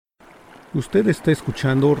Usted está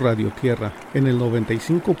escuchando Radio Tierra en el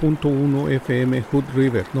 95.1 FM Hood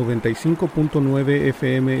River, 95.9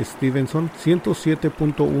 FM Stevenson,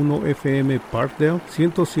 107.1 FM Parkdale,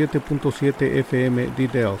 107.7 FM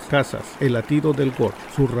Dells, Casas, El Latido del Gorge,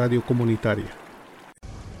 su radio comunitaria.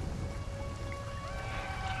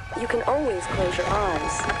 You can always close your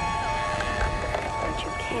eyes, but you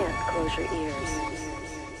can't close your ears.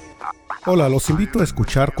 Hola, los invito a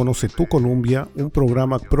escuchar Conoce tu Columbia, un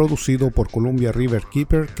programa producido por Columbia River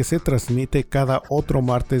Keeper que se transmite cada otro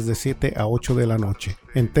martes de 7 a 8 de la noche.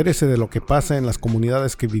 Entérese de lo que pasa en las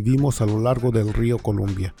comunidades que vivimos a lo largo del río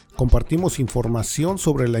Columbia. Compartimos información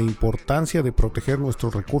sobre la importancia de proteger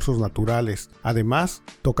nuestros recursos naturales. Además,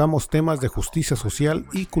 tocamos temas de justicia social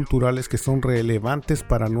y culturales que son relevantes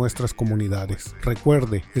para nuestras comunidades.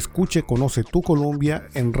 Recuerde, escuche Conoce tu Columbia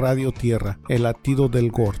en Radio Tierra, El Latido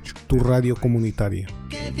del Gorge, tu radio comunitaria.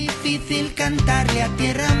 Qué difícil cantarle a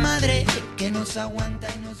tierra madre que nos aguanta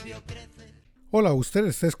y nos vio crecer. Hola, usted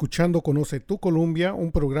está escuchando Conoce tu Columbia,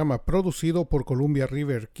 un programa producido por Columbia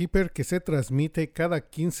River Keeper que se transmite cada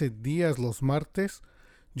 15 días los martes.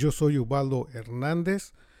 Yo soy Ubaldo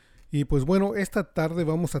Hernández y pues bueno, esta tarde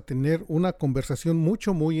vamos a tener una conversación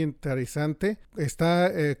muy interesante.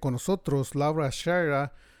 Está con nosotros Laura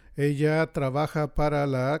Shira. Ella trabaja para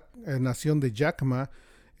la nación de Yakama.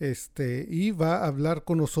 Y va a hablar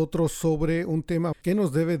con nosotros sobre un tema que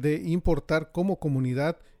nos debe de importar como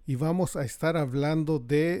comunidad, y vamos a estar hablando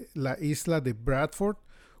de la isla de Bradford,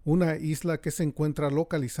 una isla que se encuentra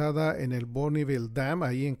localizada en el Bonneville Dam,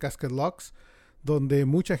 ahí en Cascade Locks, donde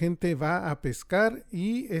mucha gente va a pescar,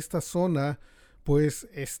 y esta zona pues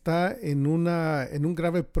está en un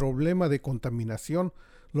grave problema de contaminación,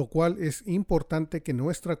 lo cual es importante que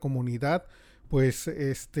nuestra comunidad pues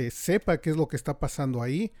sepa qué es lo que está pasando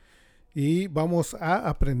ahí, y vamos a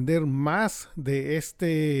aprender más de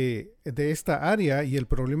esta área y el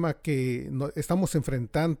problema que estamos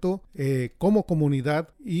enfrentando como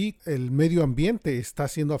comunidad, y el medio ambiente está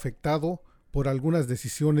siendo afectado por algunas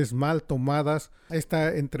decisiones mal tomadas.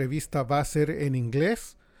 Esta entrevista va a ser en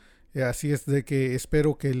inglés, así es de que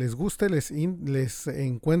espero que les guste, les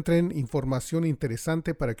encuentren información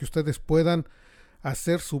interesante para que ustedes puedan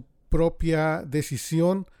hacer su propia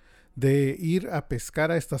decisión de ir a pescar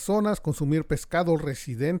a estas zonas, consumir pescado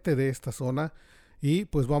residente de esta zona, y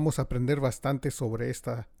pues vamos a aprender bastante sobre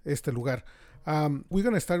este lugar. We're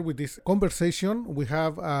going to start with this conversation. We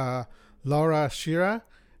have Laura Shira.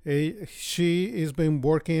 She has been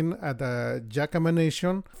working at the Yakama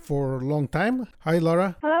Nation for a long time. Hi,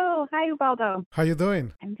 Laura. Hello. Hi, Ubaldo. How you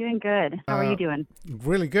doing? I'm doing good. How are you doing?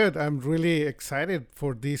 Really good. I'm really excited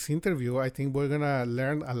for this interview. I think we're going to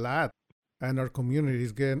learn a lot, and our community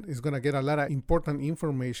is going to get a lot of important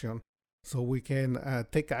information so we can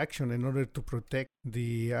take action in order to protect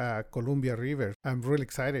the Columbia River. I'm really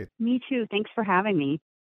excited. Me too. Thanks for having me.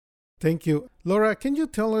 Thank you. Laura, can you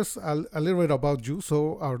tell us a little bit about you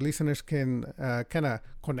so our listeners can kind of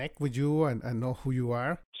connect with you and know who you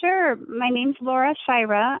are? Sure. My name's Laura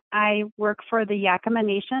Shira. I work for the Yakama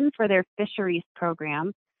Nation for their fisheries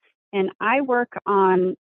program, and I work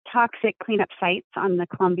on toxic cleanup sites on the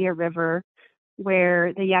Columbia River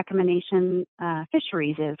where the Yakama Nation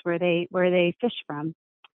fisheries is, where they fish from.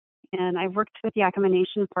 And I've worked with Yakama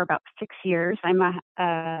Nation for about 6 years. I'm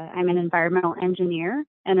an environmental engineer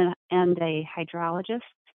and a hydrologist.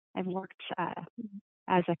 I've worked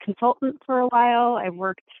as a consultant for a while. I've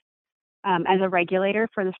worked as a regulator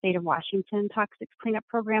for the state of Washington toxics cleanup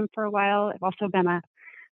program for a while. I've also been a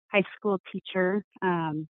high school teacher,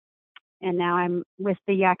 and now I'm with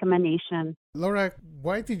the Yakama Nation. Laura,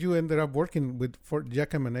 why did you end up working for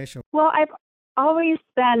Yakama Nation? Well, I've always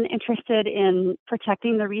been interested in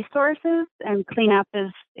protecting the resources, and cleanup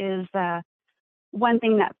is one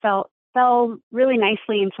thing that fell really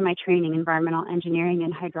nicely into my training, environmental engineering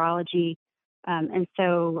and hydrology. And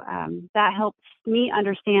so that helps me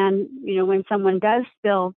understand, when someone does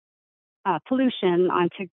spill pollution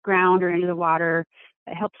onto ground or into the water,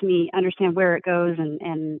 it helps me understand where it goes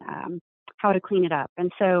and how to clean it up.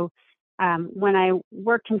 And so when I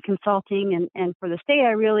worked in consulting and for the state,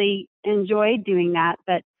 I really enjoyed doing that.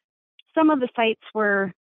 But some of the sites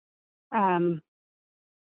were, all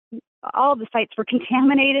of the sites were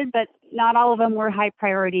contaminated, but not all of them were high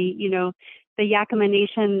priority. The Yakama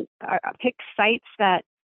Nation picks sites that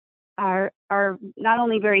are not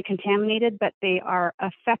only very contaminated, but they are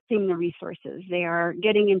affecting the resources. They are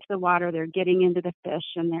getting into the water, they're getting into the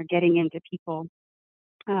fish, and they're getting into people.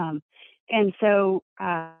 And so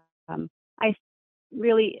I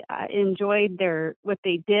really enjoyed what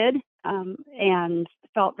they did, and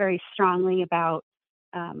felt very strongly about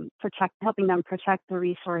helping them protect the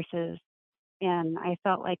resources and I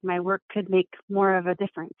felt like my work could make more of a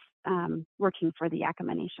difference working for the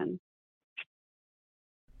Yakama Nation.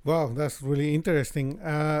 Wow, that's really interesting.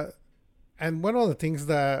 And one of the things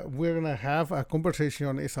that we're going to have a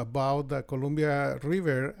conversation is about the Columbia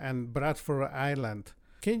River and Bradford Island.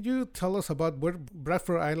 Can you tell us about where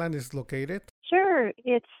Bradford Island is located? Sure.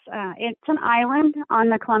 It's an island on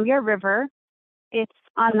the Columbia River. It's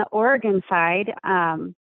on the Oregon side.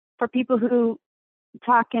 For people who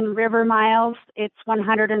talk in river miles, it's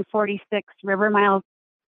 146 river miles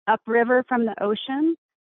upriver from the ocean.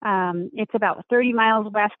 It's about 30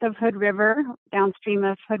 miles west of Hood River, downstream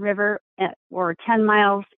of Hood River, or 10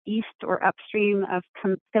 miles east or upstream of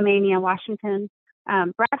Skamania, Washington.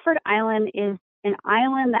 Bradford Island is an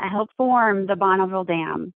island that helped form the Bonneville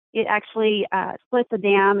Dam. It actually split the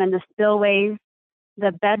dam, and the spillways,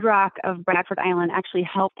 the bedrock of Bradford Island, actually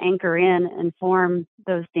helped anchor in and form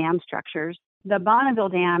those dam structures. The Bonneville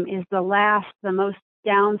Dam is the most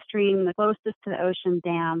downstream, the closest to the ocean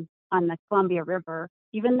dam on the Columbia River.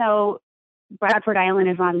 Even though Bradford Island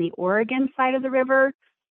is on the Oregon side of the river,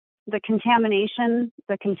 the contamination,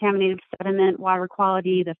 the contaminated sediment, water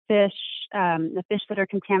quality, the fish that are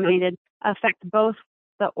contaminated affect both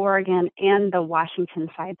the Oregon and the Washington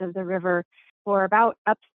sides of the river for about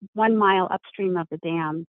 1 mile upstream of the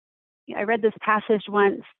dam. I read this passage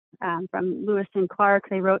once from Lewis and Clark.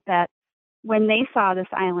 They wrote that when they saw this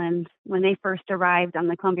island, when they first arrived on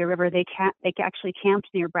the Columbia River, they actually camped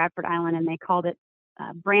near Bradford Island, and they called it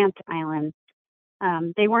Brant Island.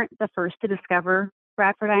 They weren't the first to discover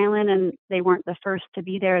Bradford Island, and they weren't the first to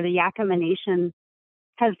be there. The Yakama Nation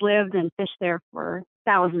has lived and fished there for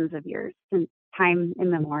thousands of years, since time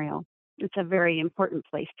immemorial. It's a very important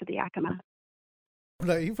place to the Yakama.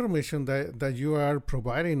 The information that you are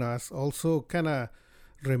providing us also kind of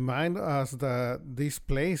remind us that this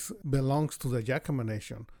place belongs to the Yakama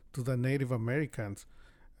Nation, to the Native Americans,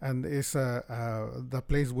 and it's the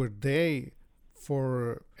place where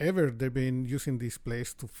forever they've been using this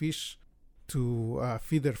place to fish, to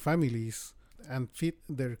feed their families and feed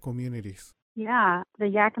their communities. Yeah, the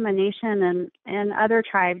Yakama Nation and other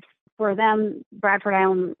tribes, for them, Bradford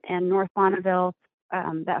Island and North Bonneville,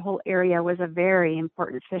 that whole area was a very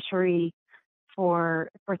important fishery for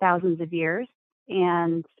thousands of years.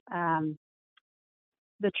 And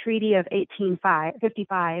the Treaty of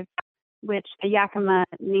 1855, which the Yakama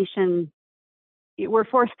Nation were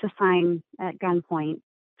forced to sign at gunpoint,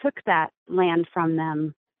 took that land from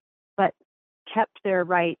them, but kept their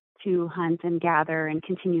right to hunt and gather and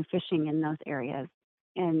continue fishing in those areas.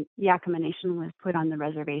 And Yakama Nation was put on the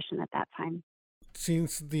reservation at that time.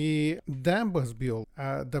 Since the dam was built,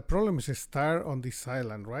 the problems start on this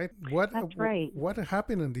island, right? That's right. What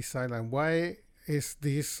happened on this island? Why is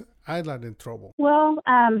this island in trouble? Well,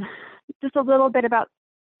 just a little bit about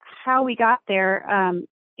how we got there.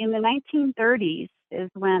 In the 1930s is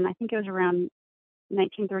when, I think it was around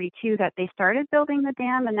 1932, that they started building the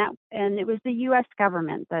dam, and it was the U.S.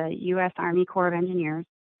 government, the U.S. Army Corps of Engineers.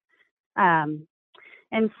 And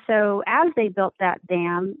so as they built that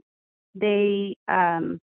dam, they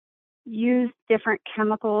used different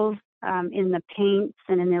chemicals in the paints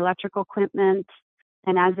and in the electrical equipment.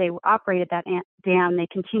 And as they operated that dam, they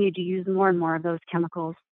continued to use more and more of those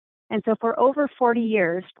chemicals. And so for over 40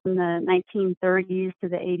 years, from the 1930s to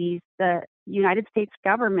the 80s, the United States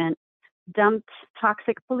government dumped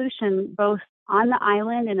toxic pollution both on the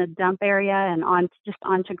island in a dump area and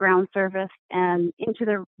onto ground surface and into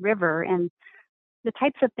the river. And the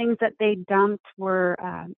types of things that they dumped were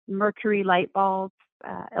mercury light bulbs,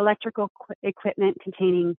 electrical equipment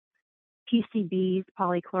containing PCBs,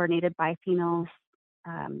 polychlorinated biphenyls.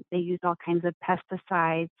 They used all kinds of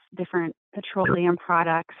pesticides, different petroleum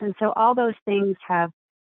products. And so all those things have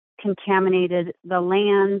contaminated the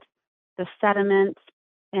land, the sediment,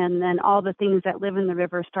 and then all the things that live in the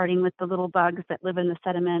river, starting with the little bugs that live in the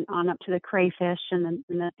sediment on up to the crayfish and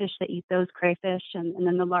the fish that eat those crayfish, and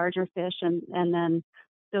then the larger fish, and then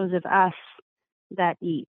those of us that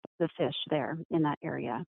eat the fish there in that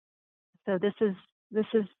area. So this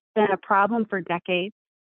has been a problem for decades,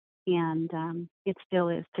 and it still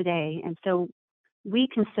is today. And so we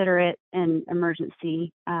consider it an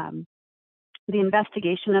emergency. The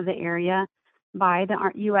investigation of the area by the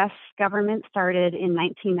U.S. government started in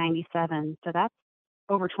 1997. So that's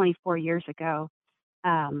over 24 years ago.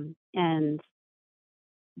 And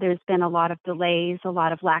there's been a lot of delays, a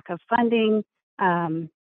lot of lack of funding.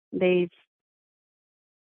 They're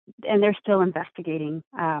still investigating.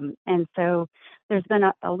 And so there's been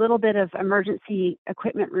a little bit of emergency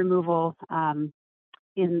equipment removal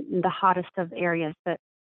in the hottest of areas, but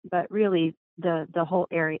really the whole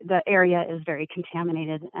area, the area is very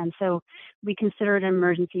contaminated. And so we consider it an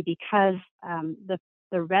emergency because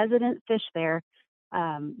the resident fish there,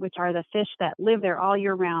 which are the fish that live there all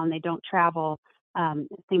year round, they don't travel,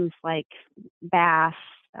 things like bass,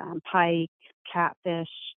 pike, catfish,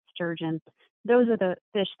 sturgeon, those are the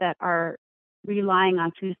fish that are relying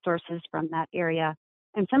on food sources from that area.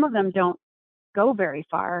 And some of them don't go very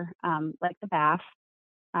far, like the bass,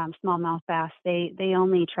 smallmouth bass. They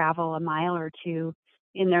only travel a mile or two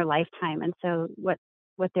in their lifetime. And so what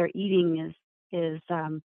they're eating is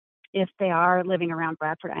if they are living around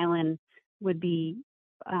Bradford Island, would be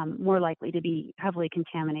more likely to be heavily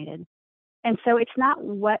contaminated. And so it's not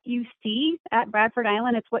what you see at Bradford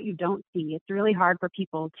Island, it's what you don't see. It's really hard for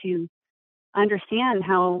people to understand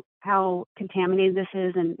how contaminated this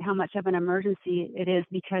is and how much of an emergency it is,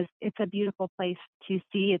 because it's a beautiful place to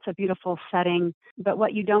see. It's a beautiful setting. But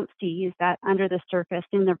what you don't see is that under the surface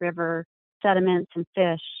in the river, sediments and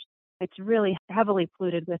fish, it's really heavily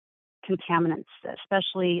polluted with contaminants,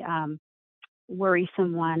 especially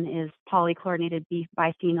worrisome one is polychlorinated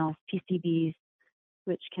biphenyls, PCBs,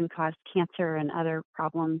 which can cause cancer and other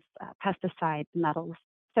problems, pesticides, metals.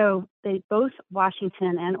 So they both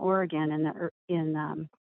Washington and Oregon in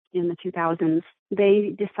the 2000s,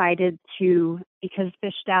 they decided to, because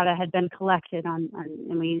fish data had been collected and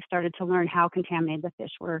we started to learn how contaminated the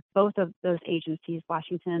fish were. Both of those agencies,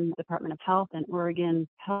 Washington Department of Health and Oregon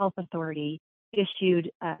Health Authority, issued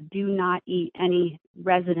do not eat any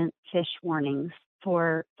resident fish warnings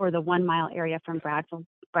for the 1 mile area from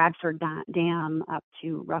Bradford Dam up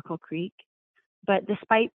to Ruckle Creek. But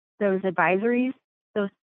despite those advisories, those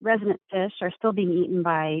resident fish are still being eaten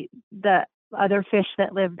by the other fish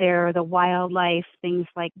that live there, the wildlife, things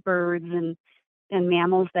like birds and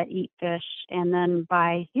mammals that eat fish, and then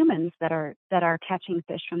by humans that are catching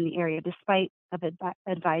fish from the area, despite of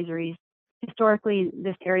advisories. Historically,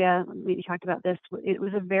 this area, we talked about this, it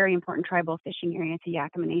was a very important tribal fishing area to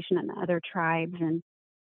Yakama Nation and other tribes, and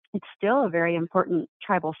it's still a very important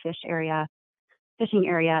tribal fishing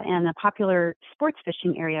area, and a popular sports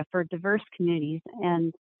fishing area for diverse communities.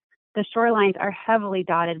 And the shorelines are heavily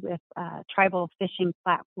dotted with tribal fishing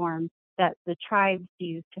platforms that the tribes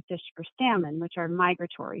use to fish for salmon, which are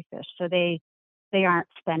migratory fish. So they aren't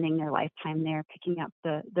spending their lifetime there picking up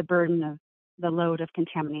the burden of the load of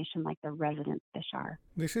contamination like the resident fish are.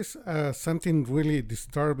 This is something really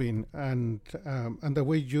disturbing, and the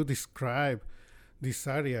way you describe this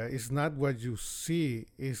area is not what you see,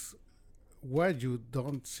 is what you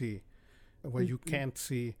don't see, what you can't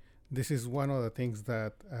see. This is one of the things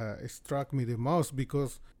that struck me the most,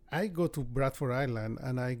 because I go to Bradford Island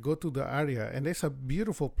and I go to the area, and it's a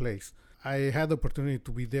beautiful place. I had the opportunity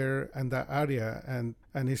to be there in that area, and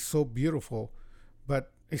it's so beautiful.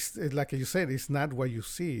 But it's like you said, it's not what you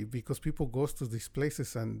see, because people go to these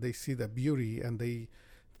places and they see the beauty and they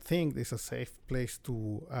think it's a safe place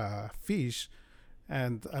to fish.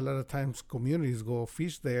 And a lot of times communities go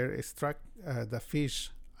fish there, extract the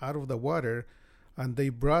fish out of the water, and they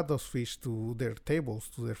brought those fish to their tables,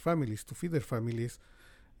 to their families, to feed their families,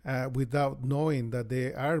 without knowing that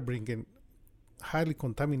they are bringing highly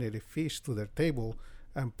contaminated fish to their table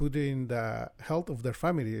and putting the health of their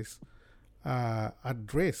families at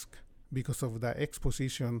risk because of the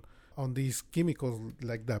exposition on these chemicals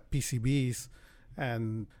like the PCBs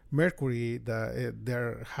and mercury.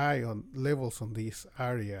 They're high on levels on this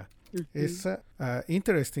area. Mm-hmm. It's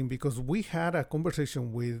interesting because we had a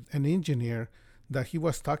conversation with an engineer that he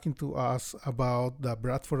was talking to us about the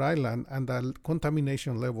Bradford Island and the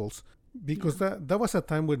contamination levels, because that was a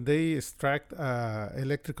time when they extract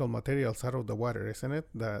electrical materials out of the water, isn't it?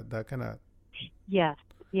 The kind of... Yes.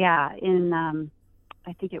 Yeah. In,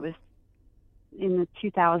 I think it was in the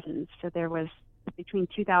 2000s. So there was, between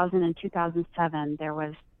 2000 and 2007,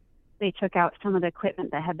 they took out some of the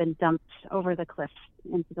equipment that had been dumped over the cliffs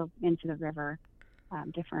into the river,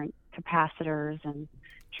 different capacitors and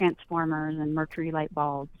transformers and mercury light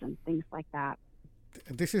bulbs and things like that.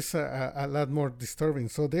 This is a lot more disturbing.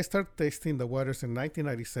 So they started testing the waters in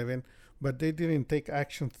 1997, but they didn't take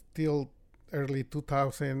action till early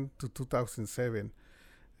 2000 to 2007.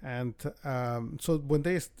 And so when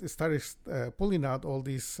they started pulling out all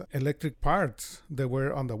these electric parts that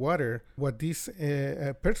were on the water, what this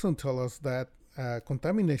person told us that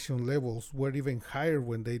contamination levels were even higher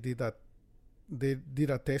when they did that. They did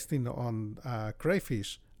a testing on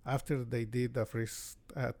crayfish after they did the first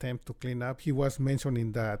attempt to clean up. He was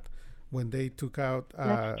mentioning that when they took out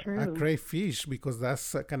a crayfish, because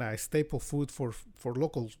that's kind of a staple food for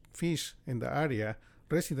local fish in the area,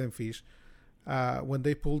 resident fish. When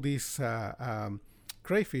they pulled these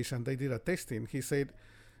crayfish and they did a testing, he said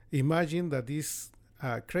Imagine that this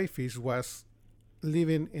crayfish was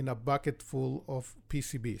living in a bucket full of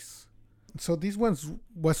PCBs. So this one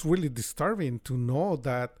was really disturbing to know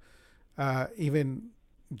that even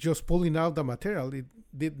just pulling out the material, it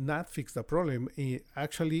did not fix the problem. It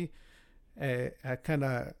actually kind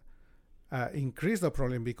of increased the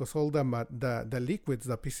problem because all the liquids,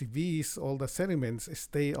 the PCBs, all the sediments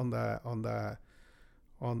stay on the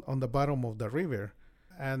bottom of the river,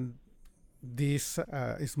 and these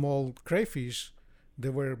small crayfish, they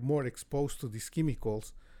were more exposed to these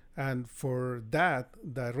chemicals, and for that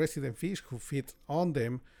the resident fish who feed on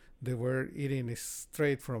them, they were eating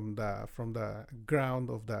straight from the ground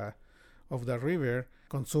of the river,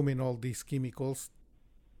 consuming all these chemicals,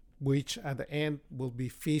 which at the end will be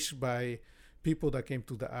fished by people that came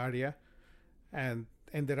to the area and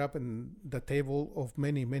ended up in the table of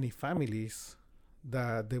many families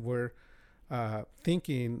that they were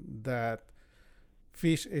thinking that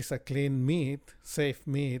fish is a clean meat, safe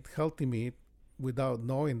meat, healthy meat, without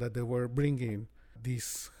knowing that they were bringing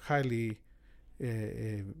these highly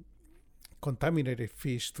contaminated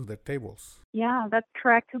fish to their tables. Yeah, that's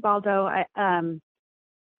correct, Ubaldo. I've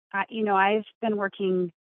been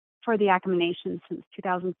working for the Yakama Nation since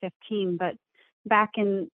 2015, but back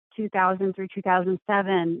in 2000 through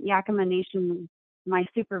 2007, Yakama Nation, my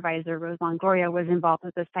supervisor, Rose Longoria, was involved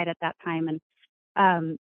with the site at that time. And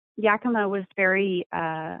Yakama was very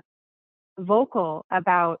vocal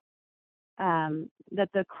about that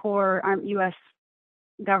the U.S.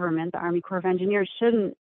 government, the Army Corps of Engineers,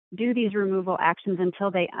 shouldn't do these removal actions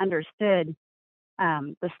until they understood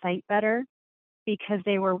the site better, because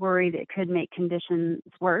they were worried it could make conditions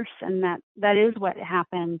worse, and that is what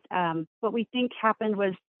happened. What we think happened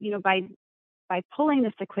was, by pulling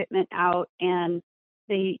this equipment out, and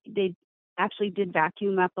they actually did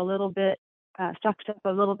vacuum up a little bit, sucked up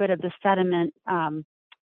a little bit of the sediment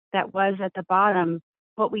that was at the bottom.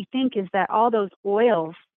 What we think is that all those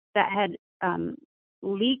oils that had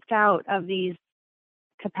leaked out of these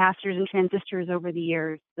capacitors and transistors over the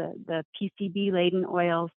years, the PCB-laden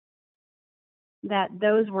oils, that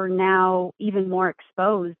those were now even more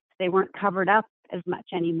exposed. They weren't covered up as much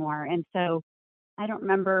anymore. And so I don't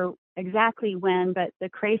remember exactly when, but the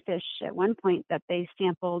crayfish at one point that they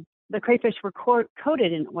sampled, the crayfish were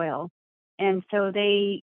coated in oil. And so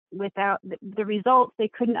without the results, they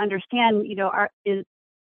couldn't understand,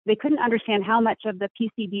 they couldn't understand how much of the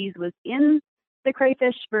PCBs was in the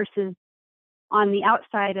crayfish versus on the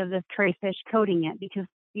outside of the crayfish coating it, because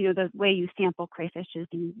the way you sample crayfish is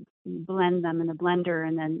you blend them in a blender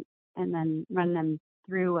and then run them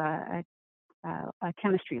through a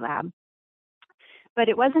chemistry lab. But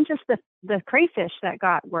it wasn't just the crayfish that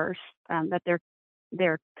got worse, that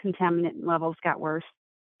their contaminant levels got worse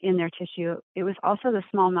in their tissue. It was also the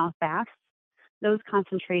smallmouth bass. Those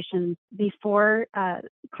concentrations before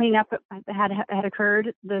cleanup had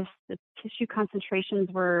occurred, the tissue concentrations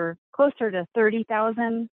were closer to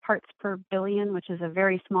 30,000 parts per billion, which is a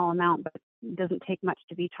very small amount, but it doesn't take much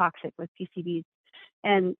to be toxic with PCBs.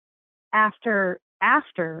 And after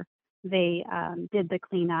they did the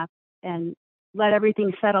cleanup and let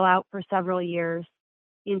everything settle out for several years,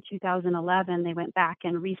 in 2011, they went back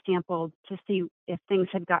and resampled to see if things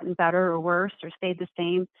had gotten better or worse or stayed the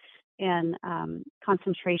same. And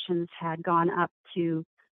concentrations had gone up to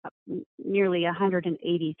nearly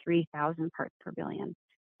 183,000 parts per billion.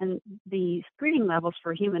 And the screening levels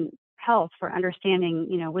for human health, for understanding,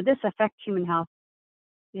 would this affect human health,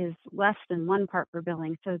 is less than 1 part per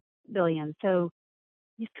billion. So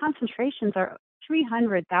these concentrations are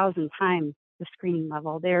 300,000 times the screening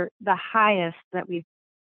level. They're the highest that we've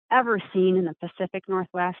ever seen in the Pacific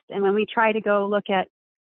Northwest. And when we try to go look at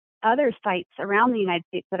other sites around the United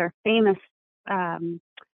States that are famous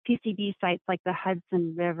PCB sites, like the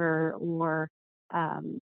Hudson River or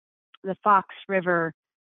the Fox River,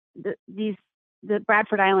 the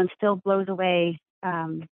Bradford Island still blows away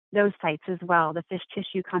those sites as well. The fish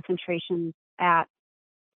tissue concentrations at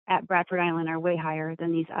Bradford Island are way higher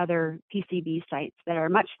than these other PCB sites that are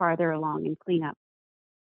much farther along in cleanup.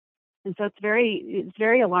 And so it's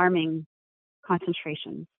very alarming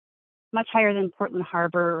concentrations, much higher than Portland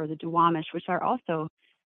Harbor or the Duwamish, which are also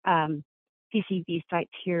PCB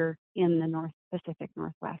sites here in the North Pacific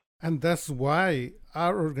Northwest. And that's why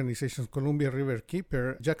our organization, Columbia River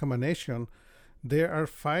Keeper, Yakama Nation, they are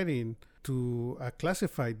fighting to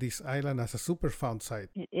classify this island as a Superfund site.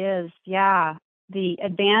 It is, yeah. The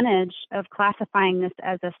advantage of classifying this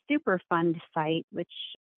as a Superfund site, which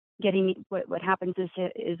what happens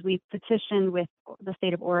is we petitioned with the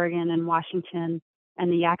state of Oregon and Washington,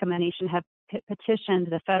 and the Yakama Nation have petitioned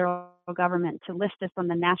the federal government to list us on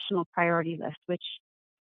the national priority list, which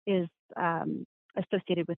is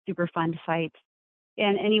associated with Superfund sites.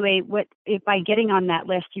 And anyway, if by getting on that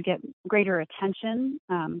list, you get greater attention,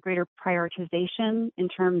 greater prioritization in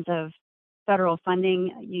terms of federal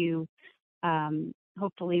funding, you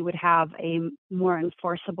hopefully would have a more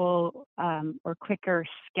enforceable or quicker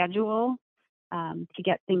schedule to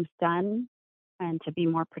get things done and to be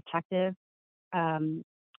more protective.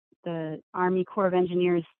 The Army Corps of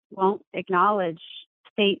Engineers won't acknowledge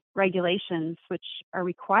state regulations, which are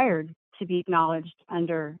required to be acknowledged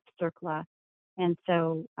under CERCLA. And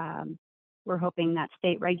so we're hoping that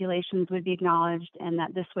state regulations would be acknowledged and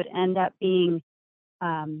that this would end up being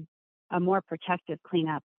a more protective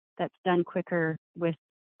cleanup that's done quicker with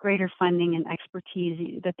greater funding and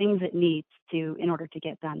expertise, the things it needs to in order to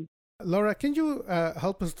get done. Laura, can you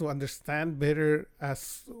help us to understand better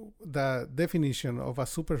as the definition of a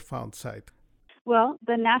Superfund site? Well,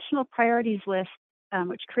 the National Priorities List,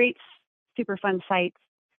 which creates Superfund sites,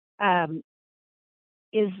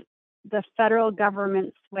 is the federal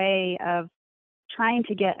government's way of trying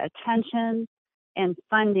to get attention and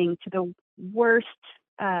funding to the worst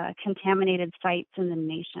contaminated sites in the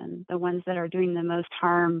nation, the ones that are doing the most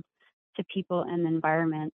harm to people and the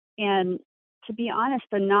environment. And to be honest,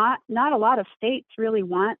 not a lot of states really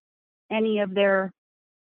want any of their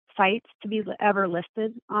sites to be ever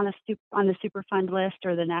listed on the Superfund list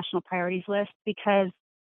or the National Priorities List because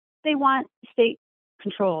they want state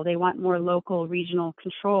control. They want more local, regional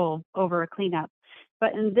control over a cleanup.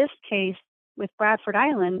 But in this case, with Bradford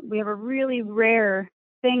Island, we have a really rare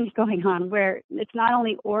thing going on where it's not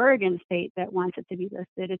only Oregon State that wants it to be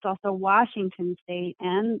listed, it's also Washington State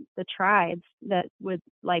and the tribes that would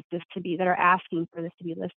like this to be, that are asking for this to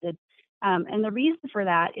be listed. And the reason for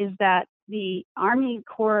that is that the Army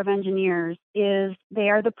Corps of Engineers they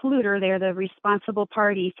are the polluter, they're the responsible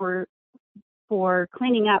party for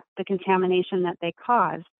cleaning up the contamination that they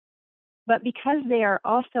cause. But because they are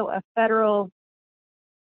also a federal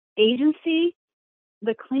agency,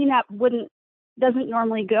 the cleanup doesn't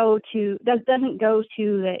go to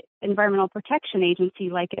the Environmental Protection Agency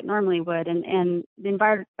like it normally would, and the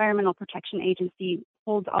Environmental Protection Agency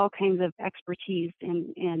holds all kinds of expertise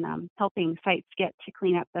in helping sites get to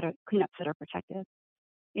cleanups that are protected.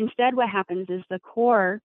 Instead, what happens is the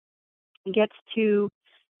Corps gets to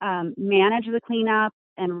manage the cleanup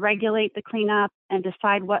and regulate the cleanup and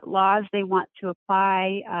decide what laws they want to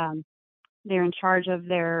apply. They're in charge of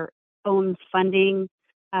their own funding.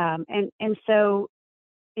 And so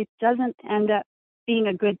it doesn't end up being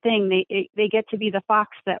a good thing. They get to be the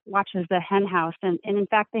fox that watches the hen house. And in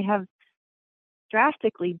fact, they have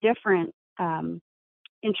drastically different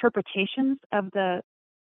interpretations of the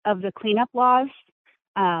cleanup laws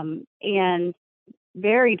and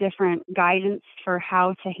very different guidance for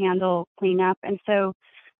how to handle cleanup. And so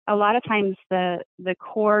a lot of times the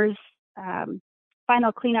Corps'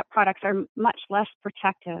 final cleanup products are much less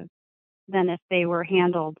protective than if they were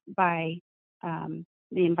handled by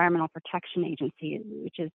the Environmental Protection Agency,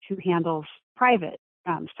 which is who handles private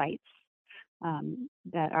sites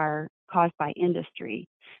that are caused by industry.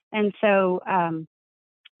 And so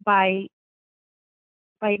by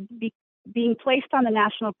being placed on the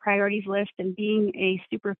National Priorities List and being a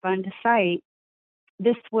Superfund site,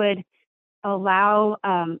 this would allow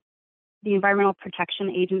the Environmental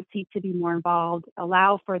Protection Agency to be more involved,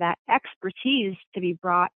 allow for that expertise to be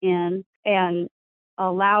brought in, and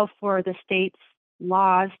allow for the state's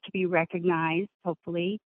laws to be recognized,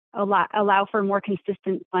 hopefully, allow for more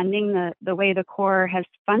consistent funding. The way the Corps has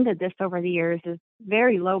funded this over the years is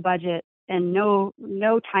very low budget and no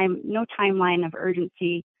timeline of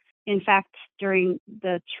urgency. In fact, during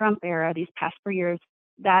the Trump era, these past 4 years,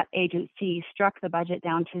 that agency struck the budget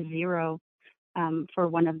down to zero for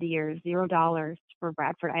one of the years, $0 for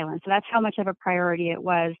Bradford Island. So that's how much of a priority it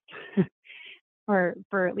was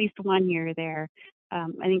for at least 1 year there. I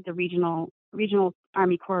think the regional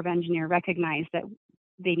Army Corps of Engineers recognized that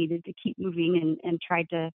they needed to keep moving and tried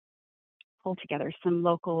to pull together some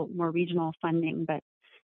local, more regional funding. But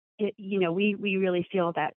we really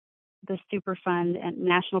feel that the Superfund and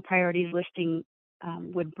National Priorities listing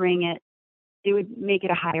would make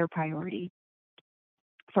it a higher priority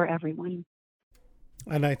for everyone.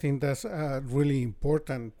 And I think that's really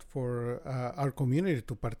important for our community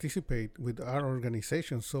to participate with our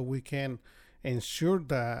organization so we can ensure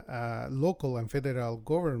that local and federal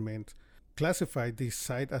government classify this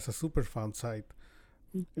site as a Superfund site.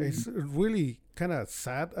 Mm-hmm. It's really kind of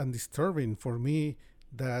sad and disturbing for me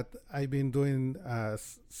that I've been doing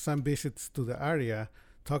some visits to the area,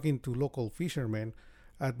 talking to local fishermen,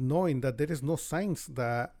 and knowing that there is no signs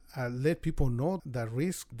that let people know the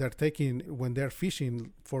risk they're taking when they're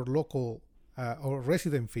fishing for local or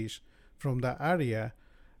resident fish from the area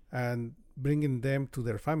and bringing them to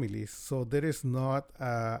their families. So there is not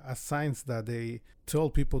a signs that they tell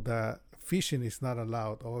people that fishing is not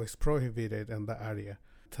allowed or is prohibited in the area.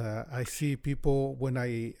 I see people when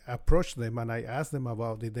I approach them and I ask them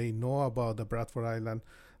about it, they know about the Bradford Island,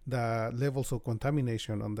 the levels of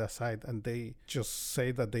contamination on the site, and they just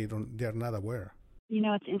say that they're not aware.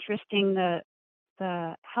 It's interesting.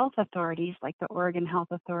 The health authorities, like the Oregon Health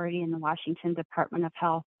Authority and the Washington Department of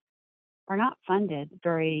Health, are not funded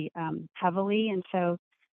very heavily. And so,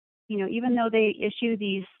 even though they issue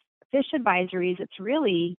these fish advisories, it's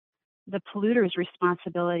really the polluter's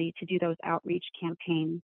responsibility to do those outreach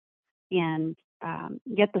campaigns and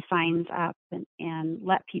get the signs up and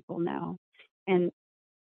let people know. And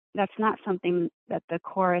that's not something that the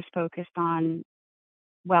Corps is focused on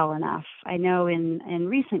well enough. I know in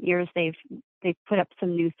recent years they've put up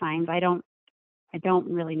some new signs. I don't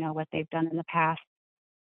really know what they've done in the past,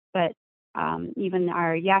 but even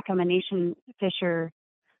our Yakama Nation fisher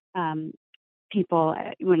people,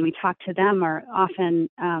 when we talk to them, are often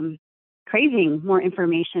craving more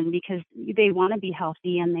information because they want to be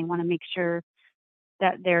healthy and they want to make sure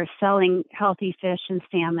that they're selling healthy fish and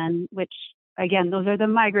salmon, which, again, those are the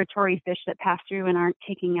migratory fish that pass through and aren't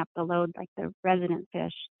taking up the load like the resident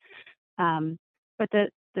fish. But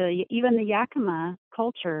even the Yakama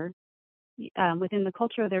culture, within the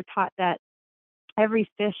culture, they're taught that every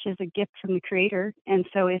fish is a gift from the Creator. And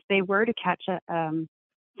so if they were to catch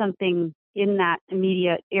something in that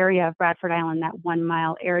immediate area of Bradford Island, that 1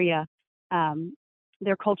 mile area,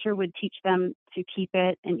 their culture would teach them to keep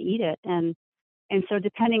it and eat it. And so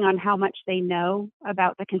depending on how much they know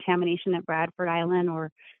about the contamination at Bradford Island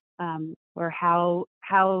or how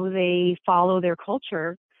they follow their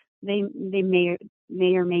culture, they may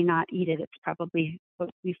or may not eat it. It's probably what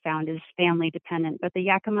we found is family dependent. But the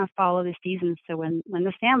Yakama follow the seasons. So when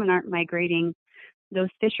the salmon aren't migrating, those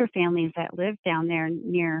fisher families that live down there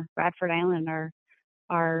near Bradford Island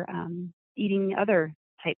are eating other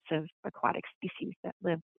types of aquatic species that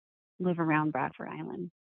live around Bradford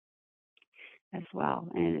Island as well.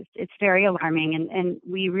 And it's very alarming. And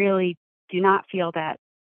we really do not feel that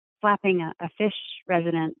slapping a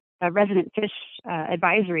resident fish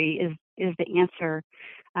advisory is the answer.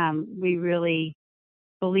 We really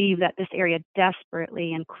believe that this area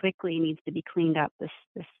desperately and quickly needs to be cleaned up. This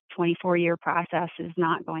 24-year process is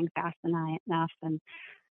not going fast enough. And,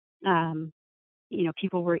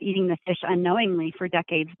 people were eating the fish unknowingly for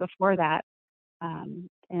decades before that.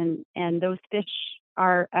 And those fish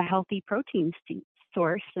are a healthy protein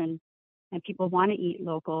source, and people want to eat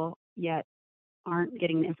local, yet aren't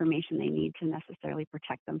getting the information they need to necessarily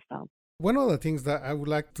protect themselves. One of the things that I would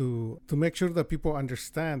like to make sure that people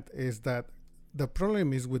understand is that the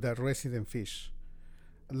problem is with the resident fish.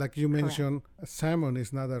 Like you mentioned, salmon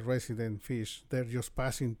is not a resident fish. They're just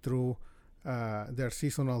passing through. They're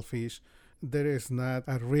seasonal fish. There is not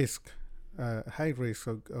a risk, high risk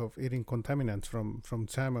of eating contaminants from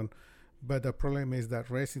salmon. But the problem is that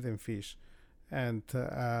resident fish. And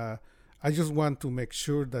I just want to make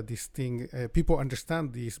sure that this thing, people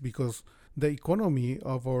understand this, because the economy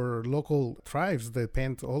of our local tribes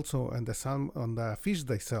depends also on the fish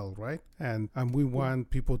they sell, right? And we want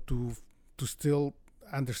people to still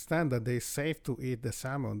understand that it's safe to eat the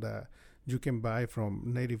salmon that you can buy from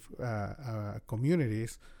native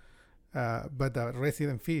communities, but the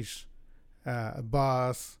resident fish,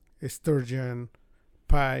 bass, sturgeon,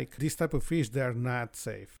 pike, these type of fish, they are not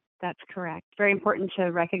safe. That's correct. Very important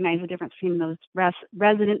to recognize the difference between those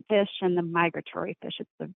resident fish and the migratory fish. It's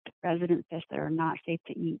the resident fish that are not safe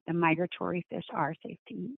to eat. The migratory fish are safe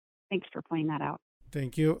to eat. Thanks for pointing that out.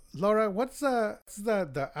 Thank you. Laura, what's the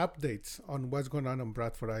updates on what's going on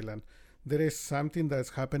Bradford Island? There is something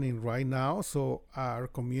that's happening right now, so our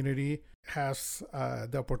community has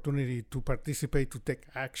the opportunity to participate, to take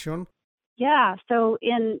action. Yeah, so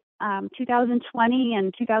in 2020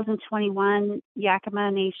 and 2021,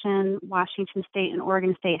 Yakama Nation, Washington State, and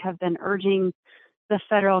Oregon State have been urging the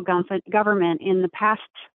federal government in the past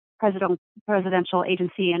presidential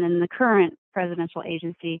agency and in the current presidential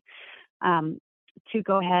agency to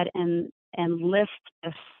go ahead and list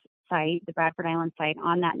this site, the Bradford Island site,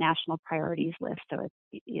 on that national priorities list, so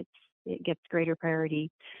it gets greater priority.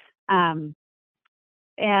 And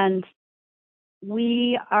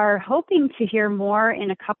we are hoping to hear more in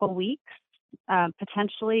a couple weeks,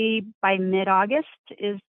 potentially by mid-August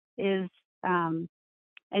is an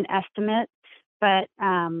estimate, but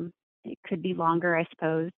it could be longer, I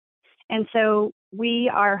suppose. And so we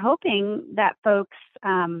are hoping that folks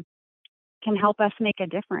can help us make a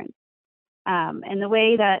difference. And the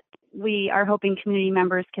way that we are hoping community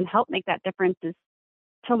members can help make that difference is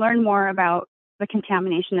to learn more about the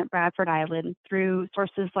contamination at Bradford Island through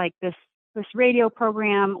sources like this radio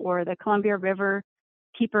program or the Columbia River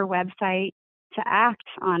Keeper website, to act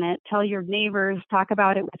on it, tell your neighbors, talk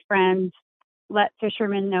about it with friends, let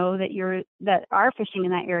fishermen know that are fishing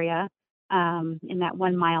in that area, in that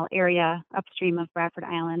 1 mile area upstream of Bradford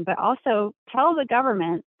Island, but also tell the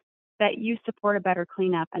government that you support a better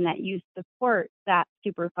cleanup and that you support that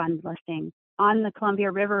Superfund listing. On the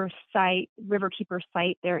Columbia River Keeper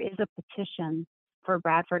site, there is a petition for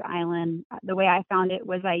Bradford Island. The way I found it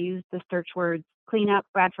was I used the search words "Clean Up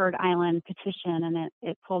Bradford Island Petition," and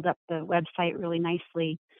it pulled up the website really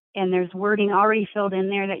nicely. And there's wording already filled in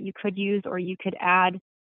there that you could use, or you could add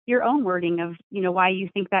your own wording of, why you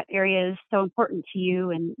think that area is so important to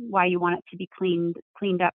you and why you want it to be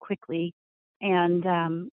cleaned up quickly. And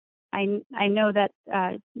I know that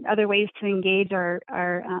other ways to engage are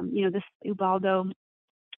this Ubaldo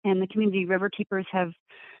and the Community River Keepers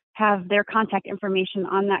have their contact information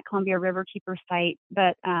on that Columbia River Keeper site.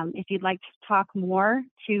 But if you'd like to talk more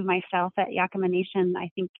to myself at Yakama Nation, I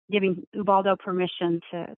think giving Ubaldo permission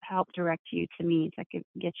to help direct you to me, that could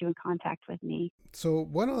get you in contact with me. So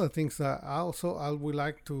one of the things that I would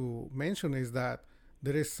like to mention is that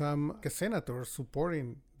there is some senators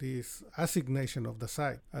supporting this assignation of the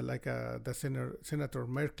site, like the Senator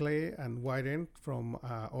Merkley and Wyden from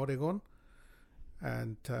Oregon,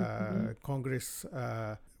 and Congress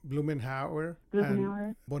Blumenauer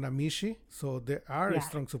and Bonamici. So there are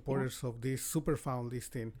strong supporters of this Superfund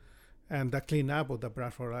listing and the cleanup of the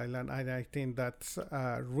Bradford Island. And I think that's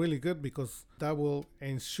really good, because that will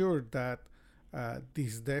ensure that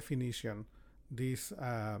this definition, this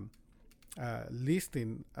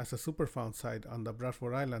listing as a Superfund site on the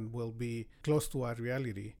Bradford Island will be close to our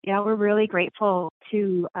reality. Yeah, we're really grateful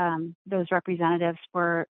to those representatives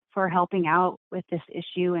for helping out with this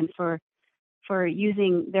issue and for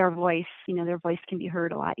using their voice. Their voice can be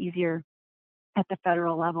heard a lot easier at the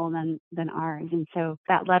federal level than ours. And so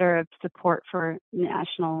that letter of support for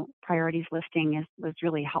national priorities listing was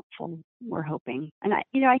really helpful, we're hoping. And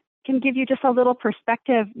I can give you just a little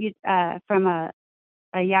perspective from a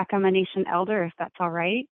Yakama Nation elder, if that's all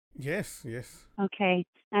right. Yes. Okay.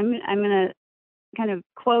 I'm going to kind of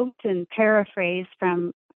quote and paraphrase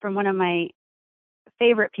from one of my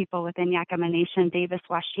favorite people within Yakama Nation, Davis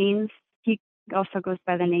Washines. He also goes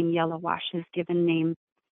by the name Yellow Wash, his given name.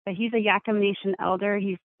 But he's a Yakama Nation elder.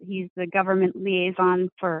 He's the government liaison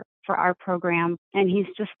for our program, and he's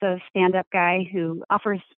just a stand-up guy who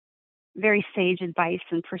offers very sage advice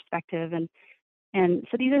and perspective. And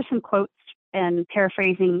so these are some quotes and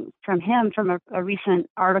paraphrasing from him from a recent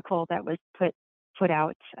article that was put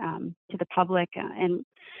out to the public. And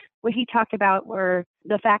what he talked about were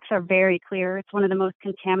the facts are very clear. It's one of the most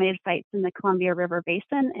contaminated sites in the Columbia River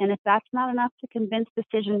Basin. And if that's not enough to convince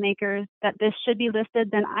decision makers that this should be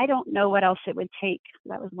listed, then I don't know what else it would take.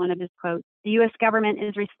 That was one of his quotes. The U.S. government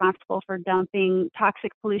is responsible for dumping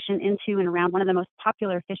toxic pollution into and around one of the most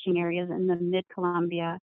popular fishing areas in the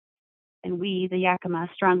mid-Columbia. And we, the Yakama,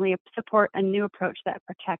 strongly support a new approach that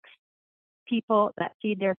protects people that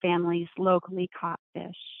feed their families locally caught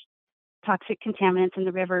fish. Toxic contaminants in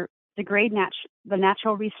the river degrade the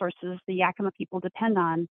natural resources the Yakama people depend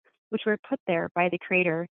on, which were put there by the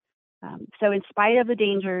Creator. So in spite of the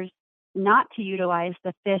dangers, not to utilize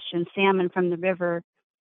the fish and salmon from the river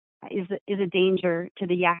is a danger to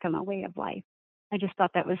the Yakama way of life. I just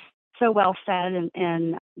thought that was so well said,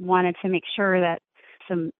 and wanted to make sure that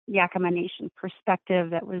some Yakama Nation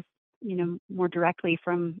perspective that was, more directly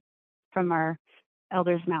from our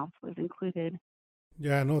elders' mouth was included.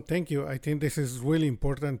 Yeah, no, thank you. I think this is really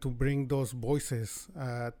important to bring those voices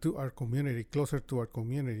to our community, closer to our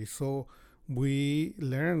community, so we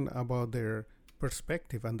learn about their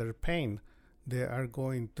perspective and their pain. They are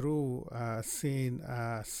going through seeing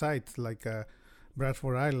sites like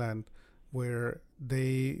Bradford Island, where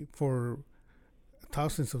they, for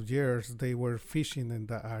thousands of years, they were fishing in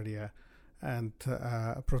the area and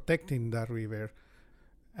protecting the river.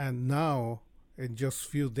 And now, in just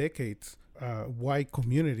few decades, white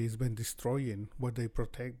communities been destroying what they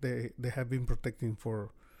protect. They have been protecting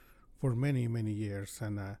for many years,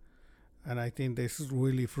 and I think this is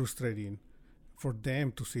really frustrating for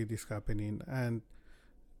them to see this happening. And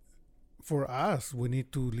for us, we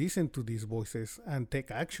need to listen to these voices and take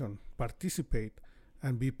action, participate,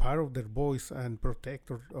 and be part of their voice and protect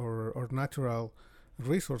our natural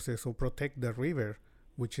resources, or protect the river,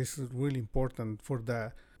 which is really important for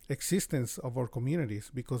the existence of our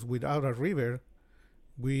communities, because without a river,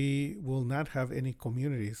 we will not have any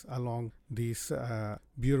communities along this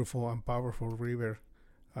beautiful and powerful river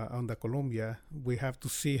on the Columbia. We have to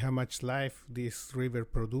see how much life this river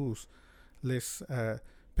produces. Let's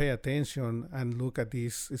pay attention and look at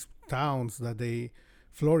these towns that they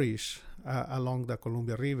flourish along the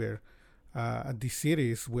Columbia River. These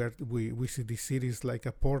cities where we see these cities like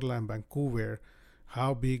Portland, Vancouver,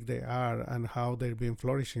 how big they are and how they've been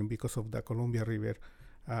flourishing because of the Columbia River.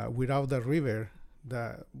 Without the river,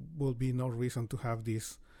 there will be no reason to have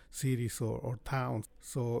these cities or towns.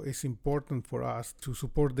 So it's important for us to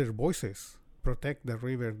support their voices, protect the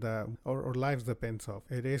river that our lives depends of.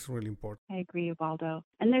 It is really important. I agree, Waldo.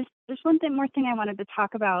 And there's one more thing I wanted to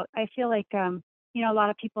talk about. I feel like a lot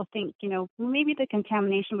of people think, maybe the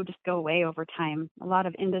contamination would just go away over time. A lot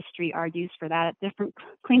of industry argues for that at different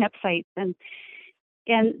cleanup sites. And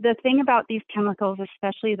the thing about these chemicals,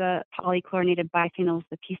 especially the polychlorinated biphenyls,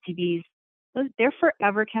 the PCBs, they're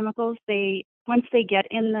forever chemicals. Once they get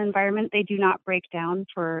in the environment, they do not break down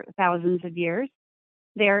for thousands of years.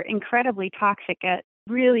 They're incredibly toxic at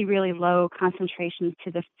really, really low concentrations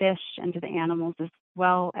to the fish and to the animals as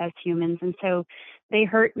well as humans. And so they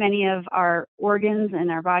hurt many of our organs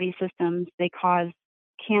and our body systems. They cause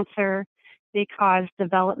cancer. They cause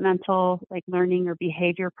developmental, like learning or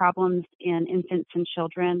behavior problems in infants and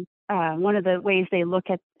children. One of the ways they look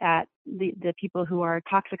at the people who are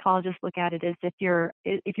toxicologists look at it is if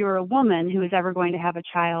you're a woman who is ever going to have a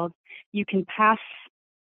child, you can pass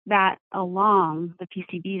that along, the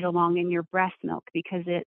PCBs along in your breast milk, because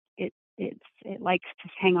it likes to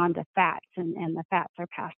hang on to fats, and the fats are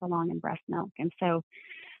passed along in breast milk. And so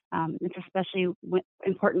it's especially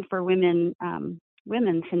important for women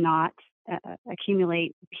to not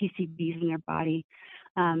accumulate PCBs in their body.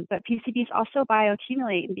 But PCBs also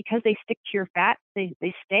bioaccumulate, and because they stick to your fat, they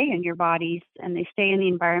stay in your bodies and they stay in the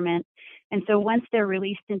environment. And so once they're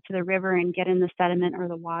released into the river and get in the sediment or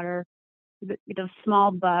the water, those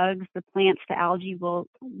small bugs, the plants, the algae will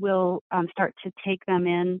start to take them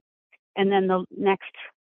in, and then the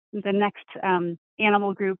next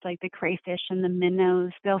animal group, like the crayfish and the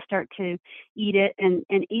minnows, they'll start to eat it, and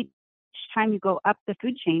each time you go up the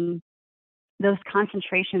food chain, those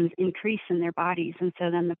concentrations increase in their bodies. And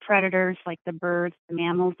so then the predators, like the birds, the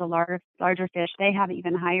mammals, the larger fish, they have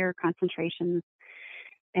even higher concentrations,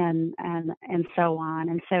 and so on.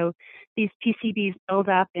 And so these PCBs build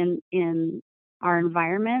up in our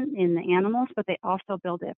environment, in the animals, but they also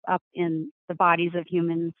build it up in the bodies of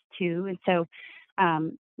humans too. And so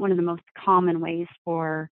one of the most common ways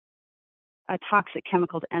for a toxic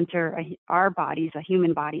chemical to enter our bodies, a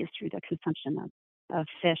human body, is through the consumption of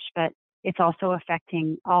fish. But it's also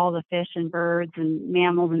affecting all the fish and birds and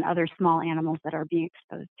mammals and other small animals that are being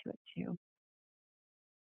exposed to it too.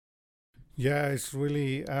 Yeah, it's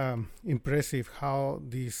really impressive how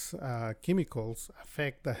these chemicals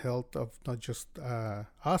affect the health of not just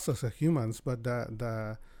us as humans, but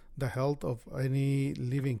the health of any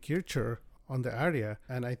living creature on the area.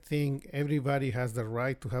 And I think everybody has the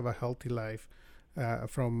right to have a healthy life,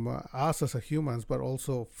 from us as humans, but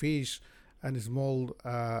also fish and small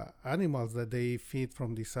animals that they feed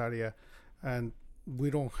from this area. And we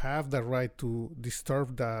don't have the right to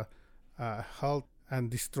disturb the health and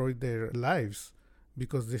destroy their lives,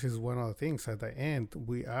 because this is one of the things. At the end,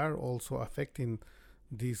 we are also affecting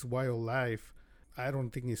this wildlife. I don't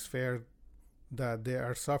think it's fair that they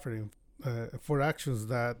are suffering for actions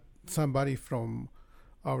that somebody from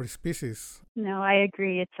our species. No, I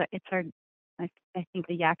agree. I think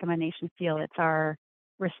the Yakama Nation feel it's our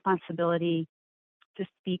responsibility to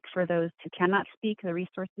speak for those who cannot speak, the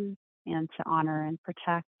resources, and to honor and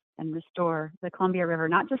protect and restore the Columbia River,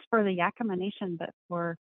 not just for the Yakama Nation, but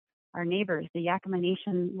for our neighbors. The Yakama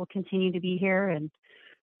Nation will continue to be here, and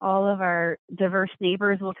all of our diverse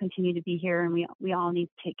neighbors will continue to be here, and we all need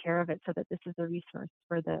to take care of it so that this is a resource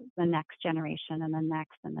for the next generation and the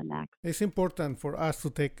next and the next. It's important for us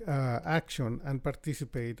to take action and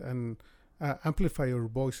participate and amplify our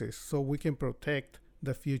voices so we can protect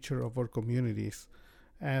the future of our communities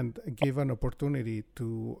and give an opportunity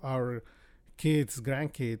to our kids,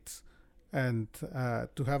 grandkids, and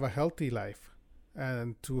to have a healthy life,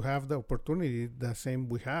 and to have the opportunity, the same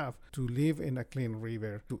we have, to live in a clean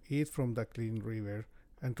river, to eat from the clean river,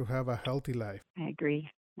 and to have a healthy life. I agree.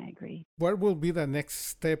 What will be the next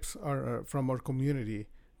steps from our community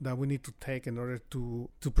that we need to take in order to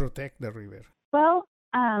protect the river? Well,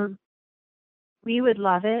 we would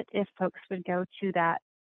love it if folks would go to that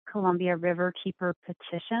Columbia River Keeper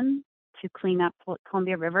petition to clean up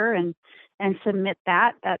Columbia River and submit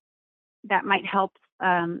that. That might help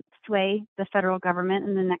sway the federal government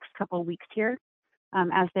in the next couple of weeks here,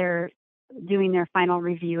 as they're doing their final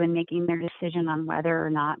review and making their decision on whether or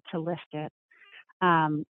not to list it.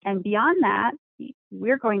 And beyond that,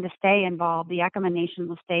 we're going to stay involved. The Yakama Nation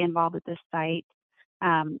will stay involved at this site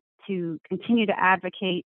to continue to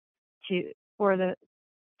advocate for the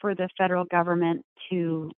federal government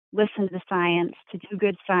to listen to the science, to do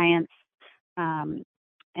good science,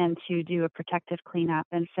 and to do a protective cleanup.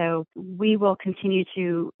 And so we will continue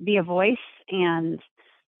to be a voice and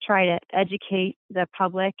try to educate the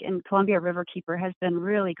public. And Columbia Riverkeeper has been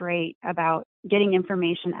really great about getting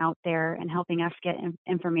information out there and helping us get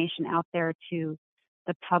information out there to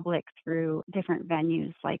the public through different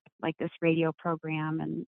venues like this radio program,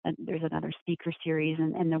 and there's another speaker series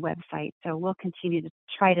and the website. So we'll continue to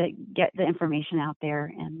try to get the information out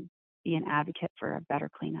there and be an advocate for a better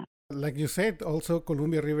cleanup. Like you said, also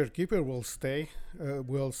Columbia Riverkeeper will stay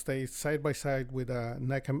side by side with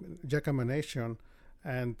Yakama Nation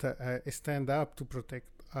and stand up to protect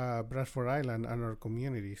Bradford Island and our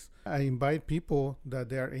communities. I invite people that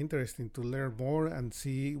they are interested to learn more and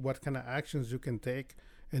see what kind of actions you can take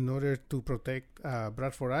in order to protect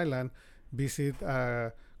Bradford Island. Visit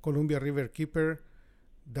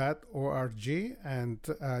ColumbiaRiverkeeper.org and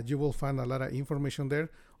you will find a lot of information there.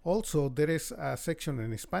 Also, there is a section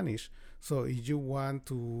in Spanish. So if you want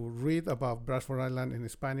to read about Bradford Island in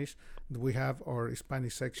Spanish, we have our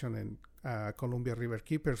Spanish section in Columbia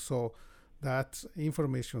Riverkeeper. So that's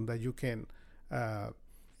information that you can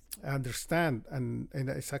understand and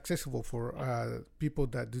it's accessible for people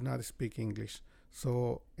that do not speak English.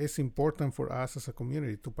 So it's important for us as a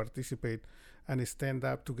community to participate and stand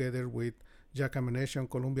up together with Yakama Nation,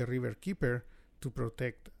 Columbia Riverkeeper, to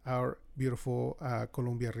protect our beautiful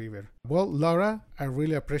Columbia River. Well, Laura, I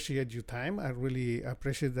really appreciate your time. I really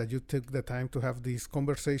appreciate that you took the time to have this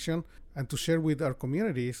conversation and to share with our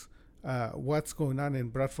communities what's going on in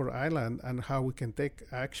Bradford Island and how we can take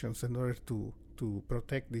actions in order to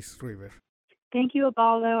protect this river. Thank you,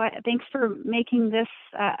 Ubaldo. Thanks for making this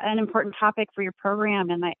an important topic for your program,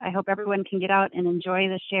 and I hope everyone can get out and enjoy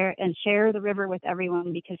share the river with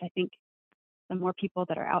everyone, because I think the more people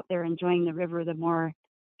that are out there enjoying the river, the more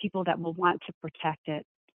people that will want to protect it.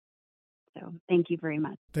 So thank you very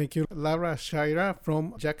much. Thank you, Laura Shaira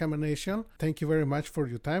from Yakama Nation. Thank you very much for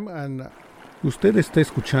your time. And usted está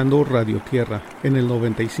escuchando Radio Tierra en el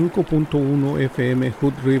 95.1 FM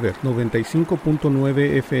Hood River,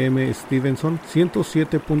 95.9 FM Stevenson,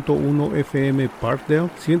 107.1 FM Parkdale,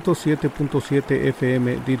 107.7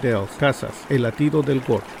 FM Diddales, Casas, El Latido del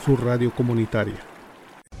Gorge, su radio comunitaria.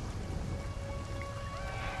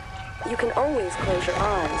 You can always close your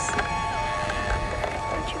eyes,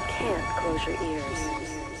 but you can't close your ears.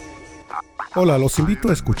 Hola, los invito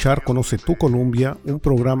a escuchar Conoce tu Columbia, un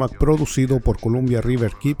programa producido por Columbia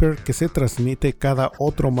Riverkeeper que se transmite cada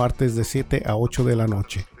otro martes de 7 a 8 de la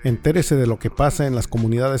noche. Entérese de lo que pasa en las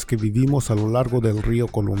comunidades que vivimos a lo largo del río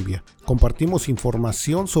Columbia. Compartimos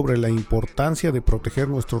información sobre la importancia de proteger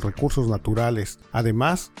nuestros recursos naturales.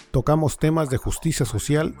 Además, tocamos temas de justicia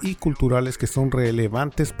social y culturales que son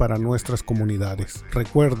relevantes para nuestras comunidades.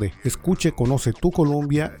 Recuerde, escuche Conoce tu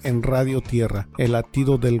Columbia en Radio Tierra, El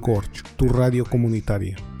Latido del Gorge, tu radio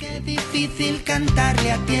comunitaria. Qué difícil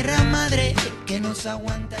cantarle a tierra madre que nos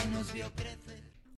aguanta y nos vio crecer.